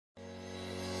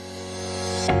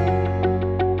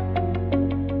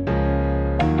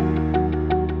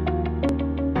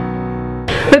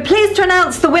We're pleased to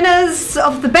announce the winners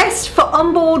of the Best for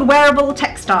Onboard Wearable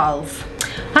Textiles.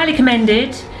 Highly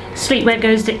commended, sleepwear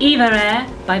goes to Eva Air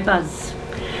by Buzz.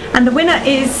 And the winner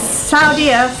is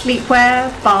Saudia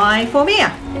Sleepwear by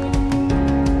Formia.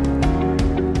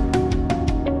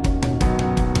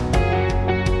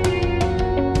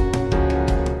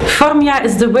 Formia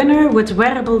is the winner with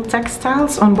wearable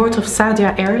textiles on board of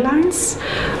Saudia Airlines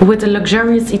with a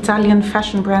luxurious Italian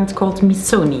fashion brand called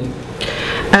Missoni.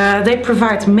 They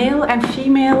provide male and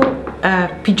female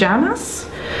pyjamas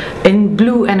in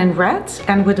blue and in red,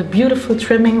 and with a beautiful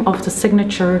trimming of the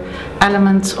signature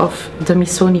elements of the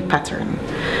Missoni pattern.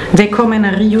 They come in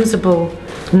a reusable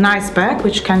nice bag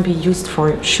which can be used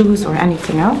for shoes or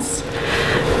anything else.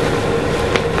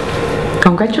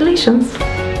 Congratulations!